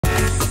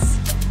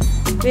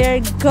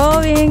We're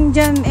going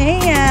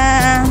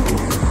Jamaica.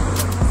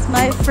 It's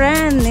my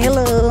friend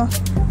Nilu.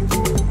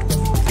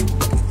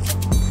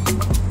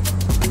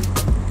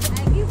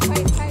 I give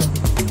five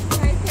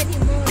penny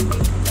more.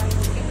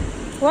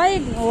 Why?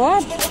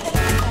 What?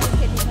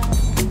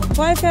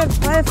 Why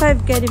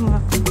five getting more?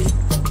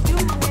 You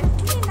help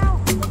me now.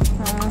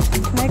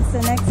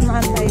 Next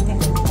month I think.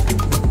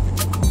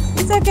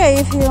 It's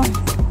okay if you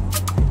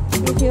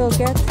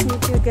get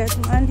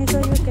money, so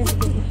you can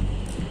give it.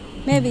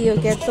 Maybe you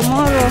get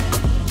tomorrow.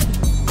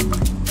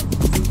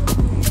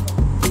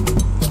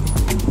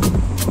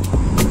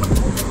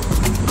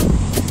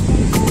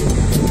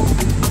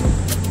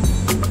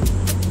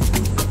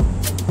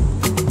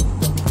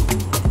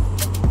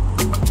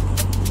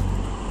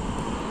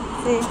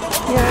 See,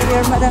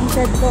 your madam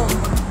said go.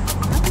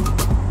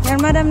 Your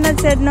madam not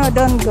said no,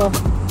 don't go.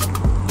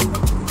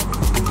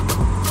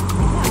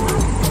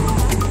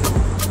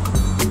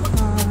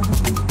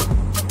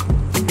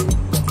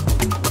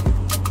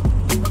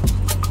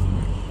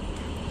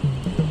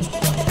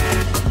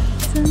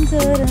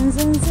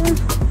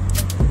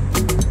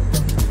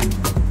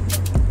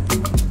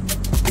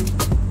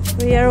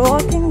 We are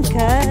walking,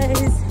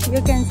 guys.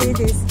 You can see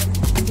this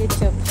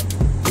YouTube.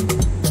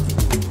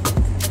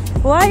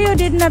 Why you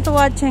did not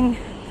watching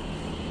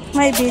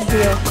my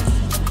video?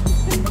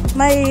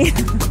 My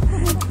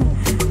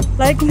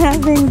like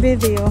nothing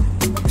video.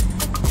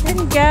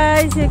 And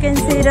guys, you can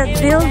see that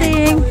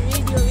building.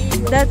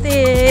 That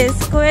is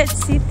Kuwait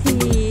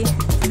City.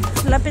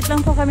 Lapit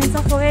lang po kami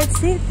sa Kuwait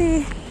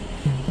City.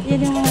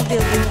 Yan yung mga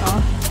building,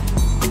 oh.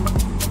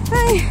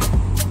 Ay!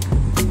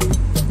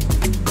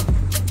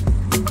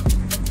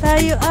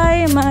 Tayo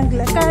ay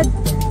maglakad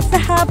sa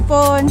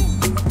hapon.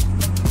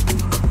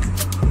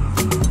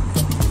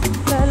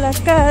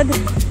 Lalakad.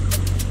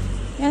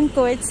 Yan,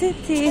 Kuwait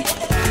City.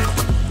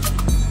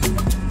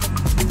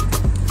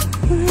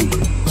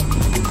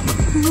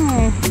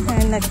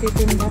 Ay,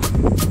 nagtitinda.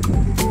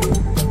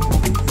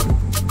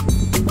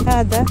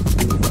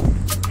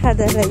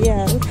 Hada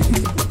Rayal.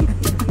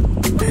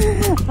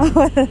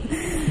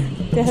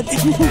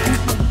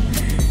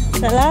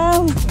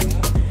 Salam.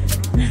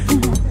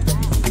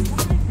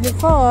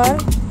 Before,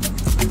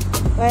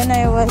 when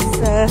I was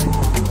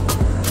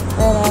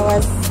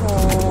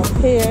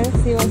here,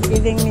 she was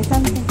giving me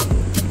something.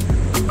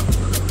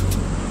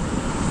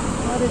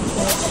 What is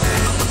that?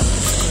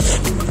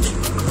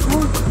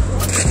 Oh.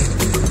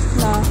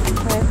 No,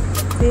 let's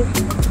see.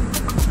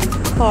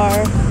 Car.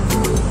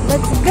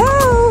 Let's go.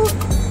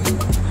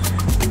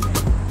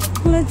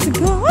 Let's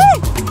go. Hey!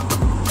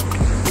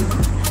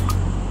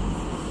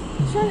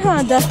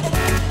 Shanhada.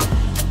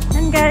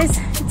 And guys,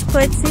 it's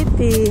Kuwait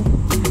City.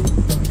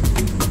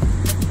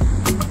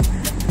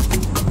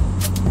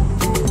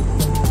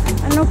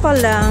 Ano pa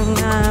lang,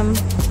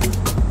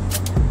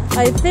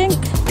 I think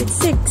it's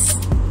 6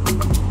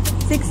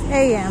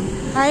 a.m.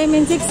 I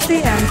mean 6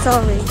 p.m.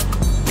 Sorry,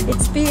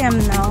 it's p.m.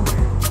 now,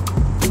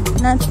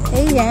 not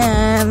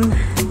a.m.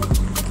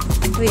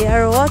 We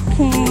are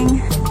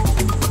walking.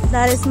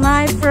 That is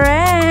my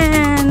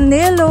friend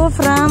Nilu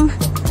from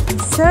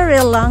Sri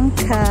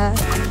Lanka.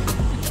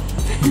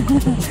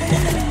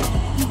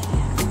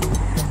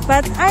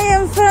 But I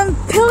am from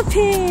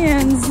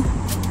Philippines.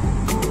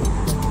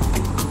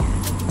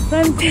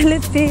 From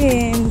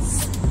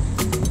Philippines.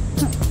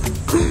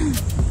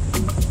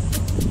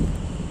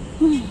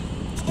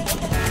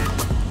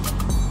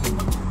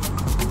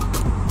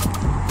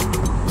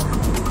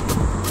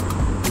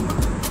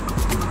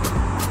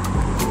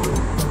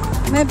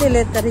 Maybe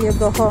later you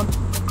go home.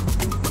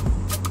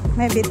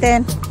 Maybe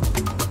 10,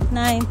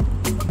 9.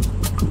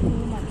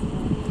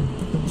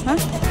 Huh?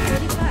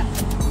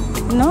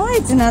 No,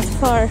 it's not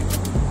far.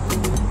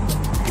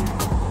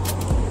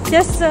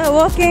 Just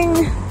walking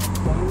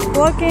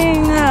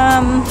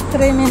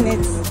 3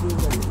 minutes.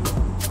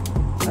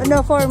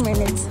 No, 4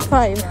 minutes.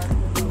 5.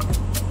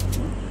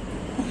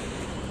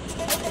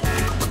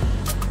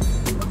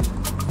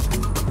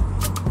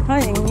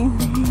 Ay,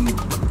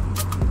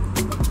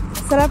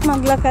 sarap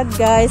maglakad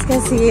guys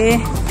kasi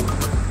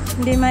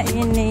hindi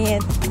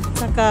mainit.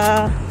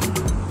 Saka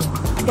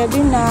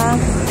gabi na.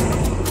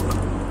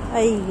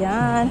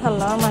 Ayan,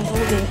 halaman,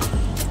 ube.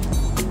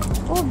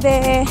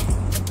 Ube.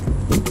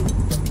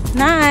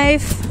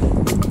 Knife.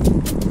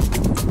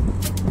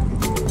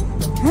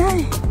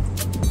 Ay.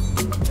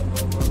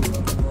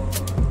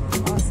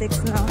 Oh,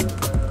 6 now.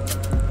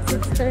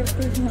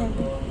 6:30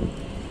 maybe.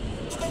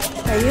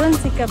 Ayun,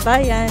 si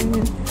Kabayan.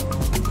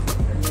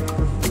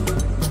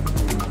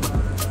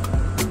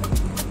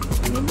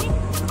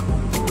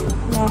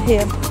 No,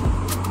 here.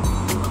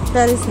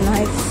 That is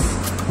nice.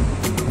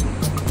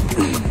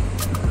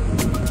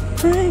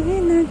 I'm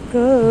gonna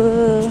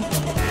go.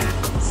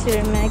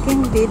 She's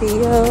making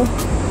video.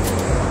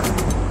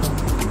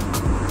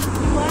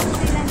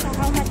 Sri Lanka,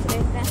 how much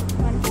rate?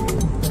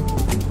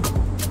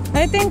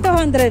 I think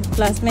 200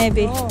 plus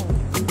maybe. Oh.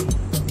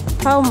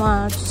 How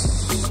much?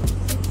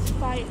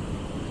 5.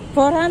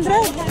 400?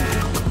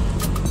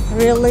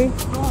 Really?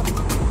 No.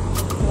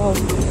 Oh.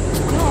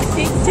 No,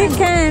 6.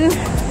 Chicken.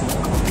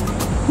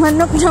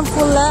 Manok na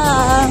pula.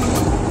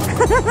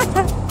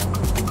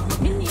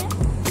 Ini ya.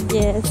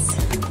 Yes.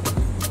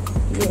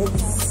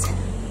 Yes.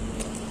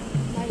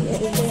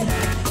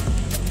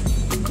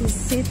 The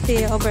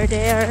city over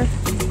there.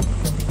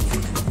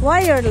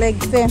 Why your leg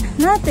pain?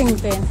 Nothing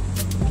pain.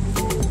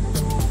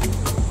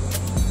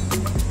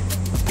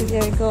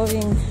 We are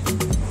going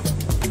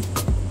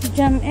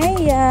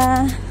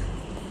Jamaica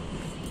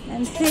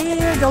and feel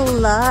the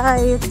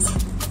light.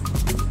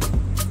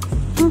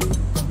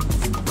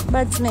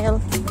 Bad smell.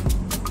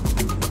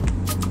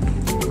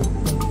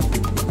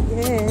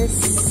 Yes.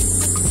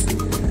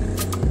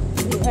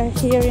 We are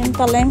here in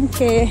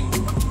Palenque.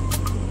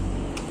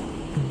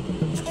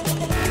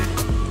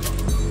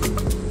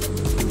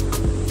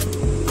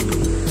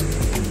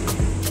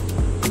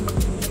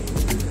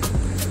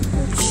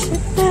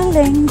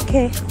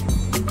 Palengke.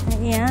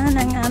 Ayan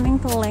ang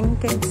aming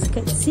palengke.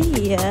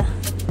 Kasi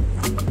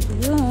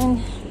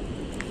yun.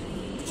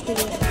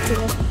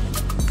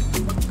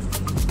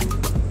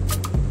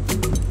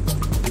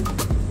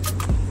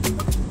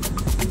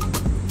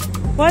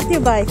 What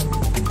you buy?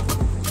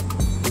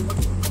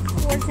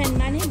 We'll send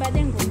money, but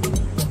then go.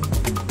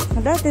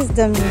 That is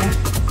the meal.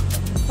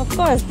 Of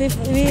course, we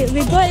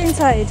go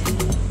inside.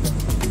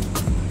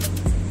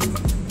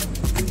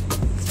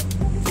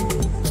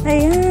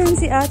 Ayan,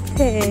 si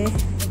ate.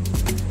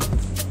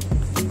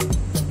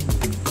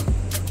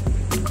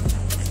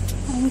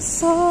 I'm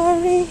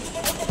sorry.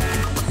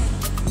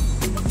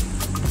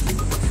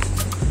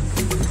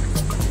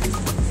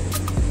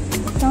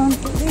 Don't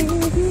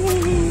leave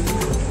me.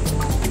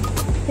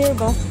 Here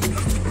ba?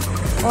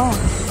 Oh.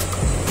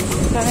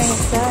 Coming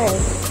inside.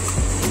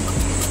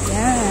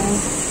 Yan.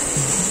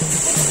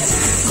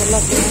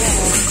 Bulag na.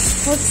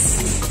 Oops.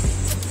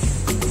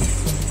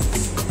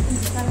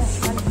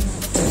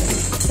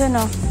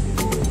 No.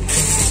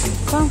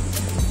 Come.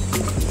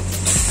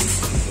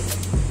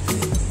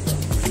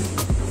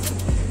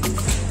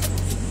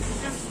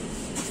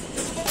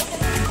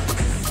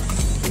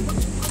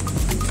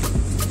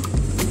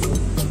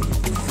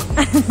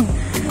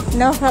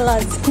 No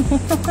salads.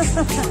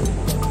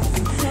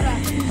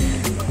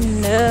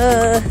 No.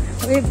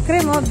 Whipped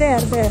cream up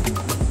there.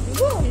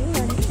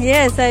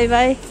 Yes, I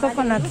buy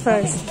coconut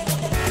first.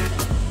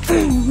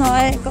 No,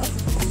 I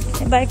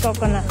buy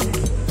coconut.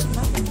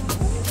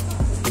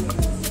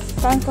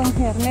 Kangkong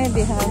here,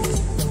 maybe have.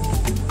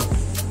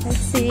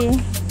 Let's see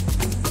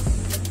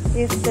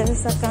if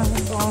there's a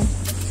kangkong.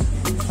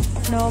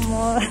 No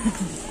more.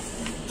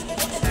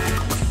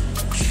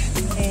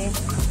 Okay.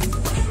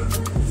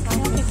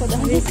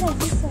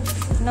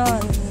 No,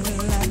 not.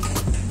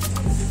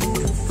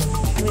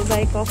 We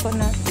buy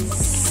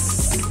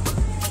coconuts.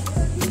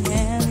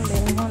 And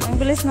lemon. Ang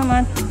bilis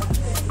naman.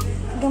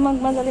 Huwag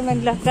magmadali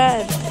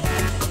maglakad.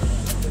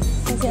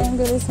 Kasi ang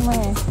bilis mo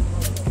eh.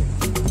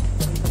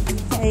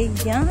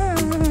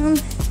 Ayan.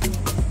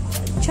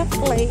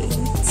 Chocolate.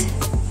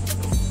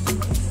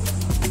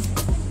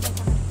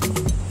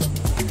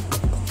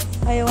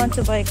 I want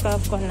to buy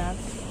coconut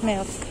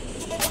milk.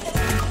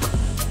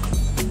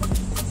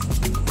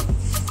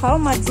 How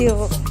much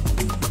you?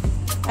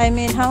 I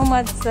mean, how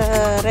much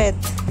red?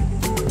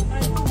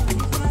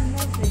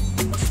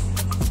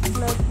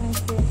 Let me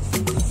see.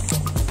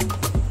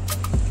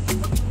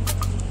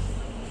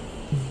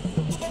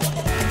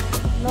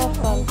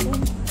 Local.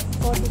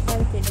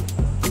 45 kg.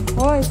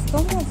 Oh, it's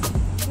too much.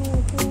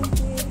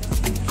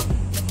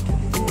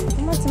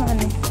 Too much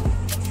money.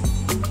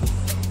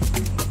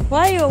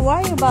 Why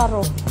you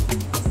borrow?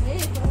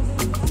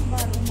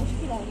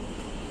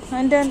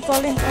 And then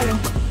calling.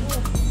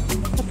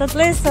 But at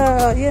least,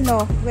 you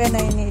know, when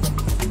I need.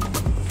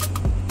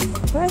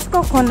 Where's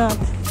coconut?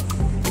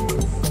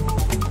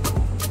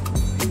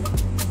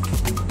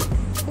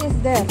 It's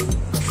there.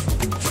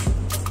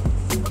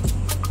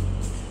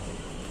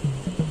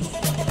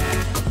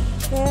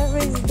 Where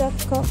is the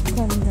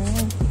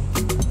coconut?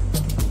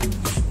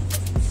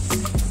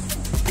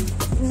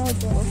 No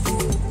joke.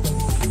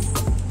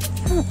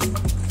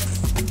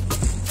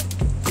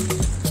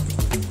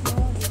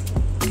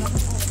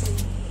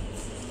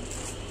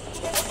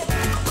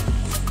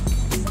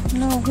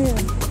 No, here.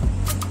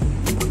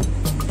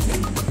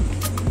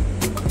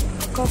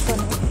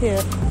 Coconut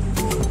here.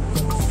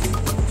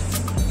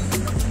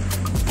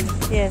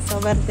 Yes,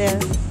 over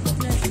there.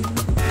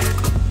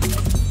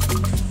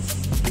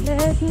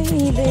 Let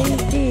me,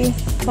 baby.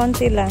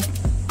 Konti lang.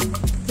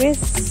 Yes.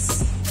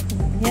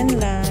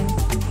 Yan lang.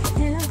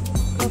 Hello.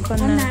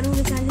 Coconut.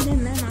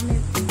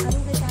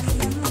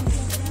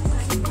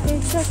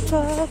 It's a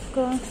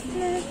coconut.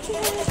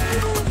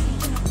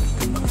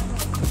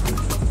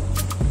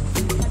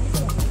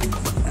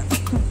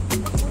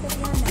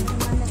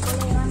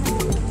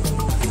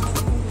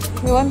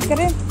 You want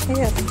cream?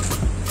 Here.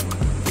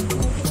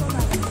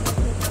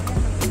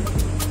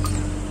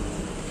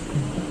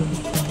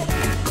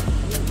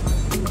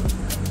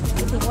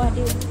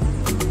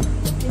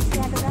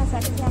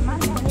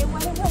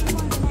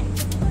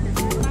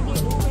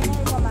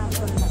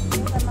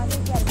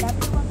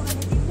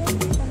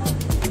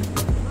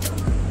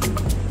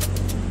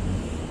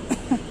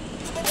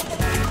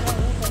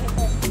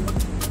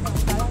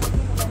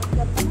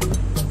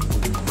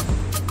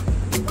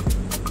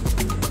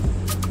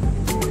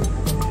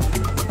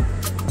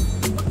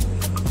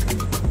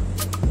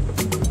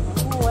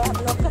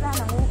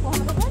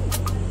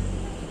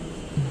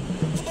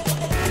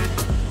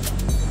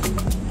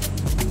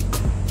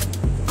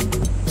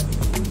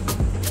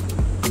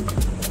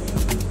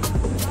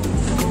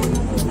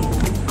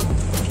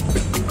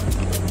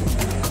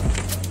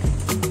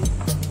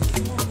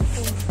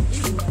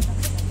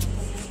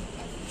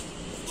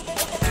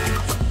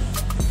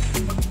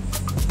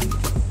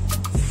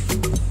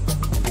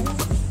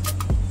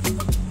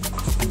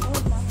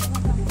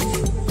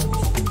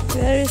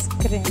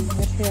 cream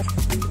right here.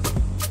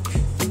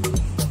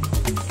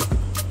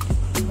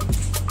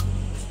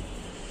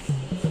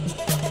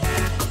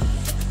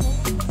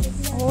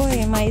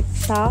 Uy, may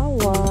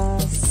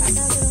tawas.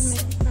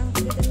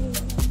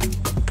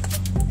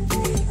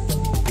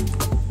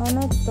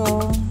 Ano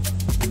to?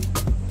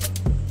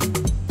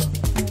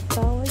 May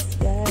tawas,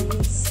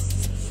 guys.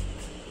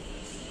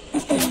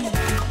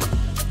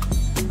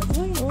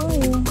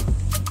 Uy.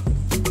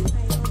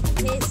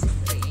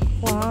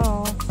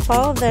 Wow.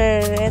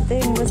 Powder. Ito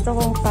yung gusto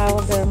kong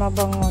powder.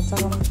 Mabango.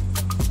 Tsaka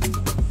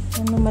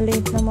ano,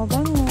 maliit na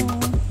mabango.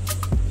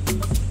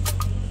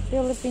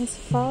 Philippines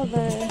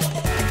powder.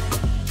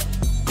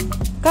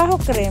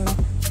 Kaho cream.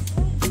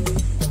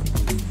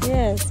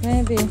 Yes,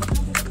 maybe.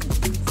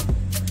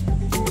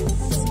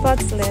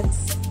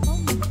 Spotslets.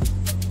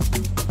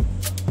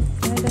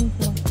 I don't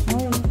know.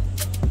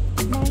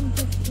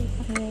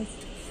 Yes.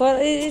 For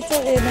it's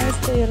nice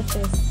to your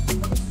face.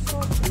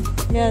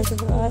 Yes,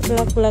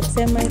 black,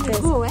 same my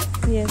face.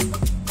 Yes.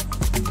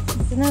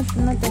 It's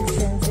not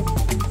expensive.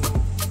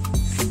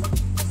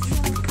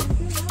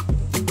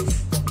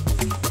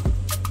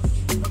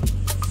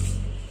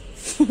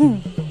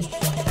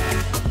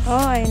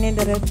 Oh, I need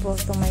a Red Bull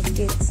to my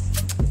kids.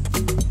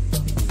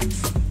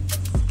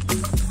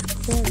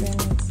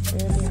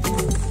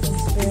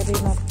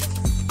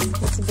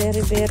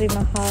 It's very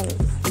mahal.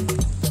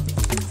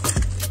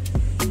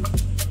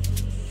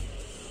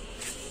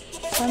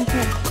 Come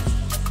here.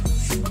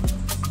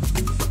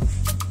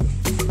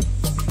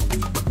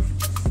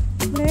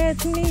 Let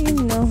me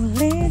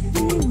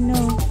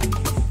know.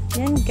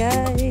 Yan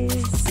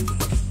guys.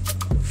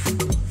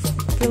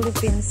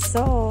 Philippine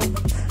soap.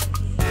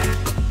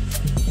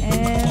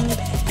 And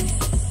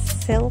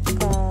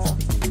Silka.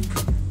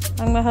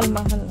 Ang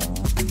mahal-mahal.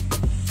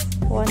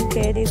 1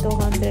 KD,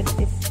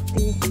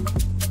 250.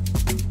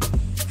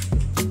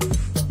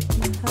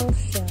 Mahal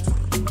siya.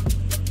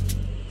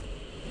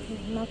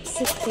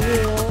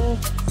 Maxipil.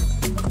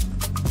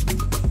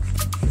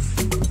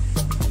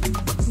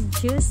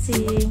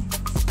 Juicy.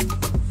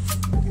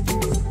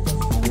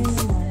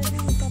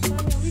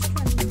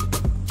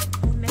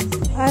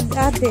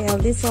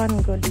 RDL. This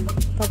one good.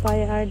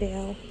 Papaya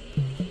RDL.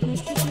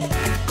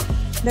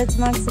 That's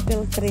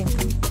Maxipil cream.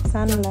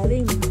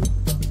 Sunlight.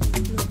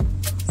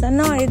 So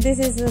no, this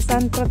is a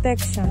sun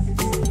protection.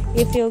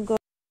 If you go